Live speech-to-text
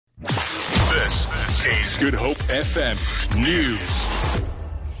Good Hope FM News.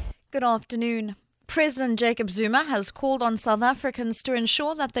 Good afternoon. President Jacob Zuma has called on South Africans to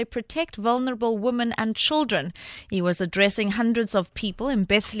ensure that they protect vulnerable women and children. He was addressing hundreds of people in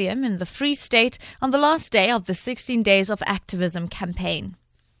Bethlehem in the Free State on the last day of the 16 Days of Activism campaign.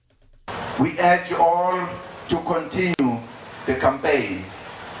 We urge all to continue the campaign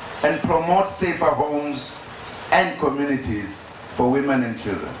and promote safer homes and communities for women and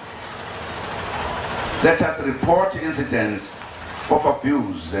children. Let us report incidents of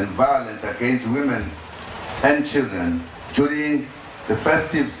abuse and violence against women and children during the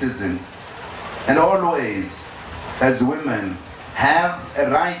festive season, and always, as women, have a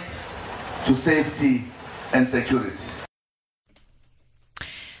right to safety and security.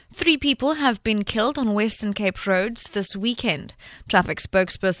 3 people have been killed on Western Cape roads this weekend. Traffic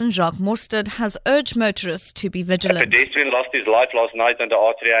spokesperson Jacques Mostert has urged motorists to be vigilant. A pedestrian lost his life last night on the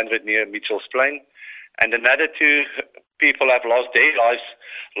R300 near Mitchell's Plain, and another 2 people have lost their lives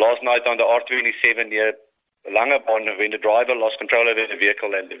last night on the R27 near Langebaan when the driver lost control over the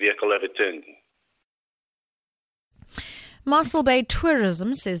vehicle and the vehicle overturned. Mossel Bay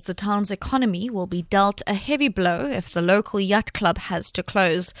Tourism says the town's economy will be dealt a heavy blow if the local yacht club has to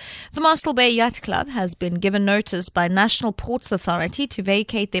close. The Mossel Bay Yacht Club has been given notice by National Ports Authority to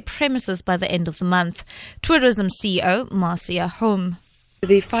vacate their premises by the end of the month. Tourism CEO Marcia Home.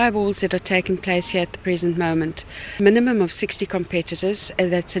 The fireballs that are taking place here at the present moment, minimum of 60 competitors,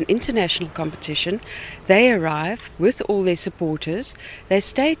 that's an international competition. They arrive with all their supporters. They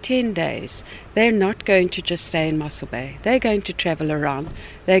stay 10 days. They're not going to just stay in Mossel Bay. They're going to travel around.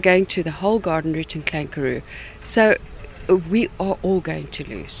 They're going to the whole garden route in Clankaroo. So we are all going to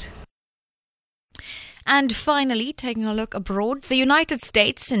lose. And finally, taking a look abroad, the United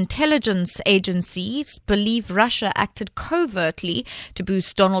States intelligence agencies believe Russia acted covertly to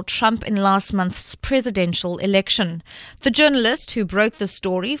boost Donald Trump in last month's presidential election. The journalist who broke the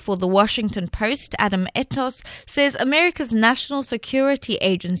story for the Washington Post, Adam Etos, says America's National Security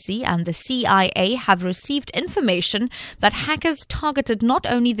Agency and the CIA have received information that hackers targeted not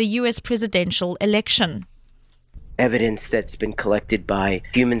only the U.S. presidential election. Evidence that's been collected by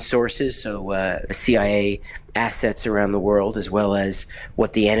human sources, so CIA assets around the world, as well as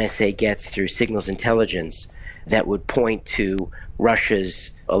what the NSA gets through signals intelligence that would point to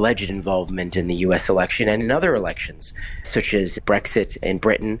Russia's alleged involvement in the U.S. election and in other elections, such as Brexit in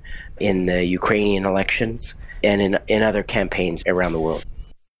Britain, in the Ukrainian elections, and in other campaigns around the world.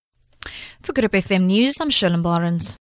 For Good Hope FM News, I'm Shirley Barnes.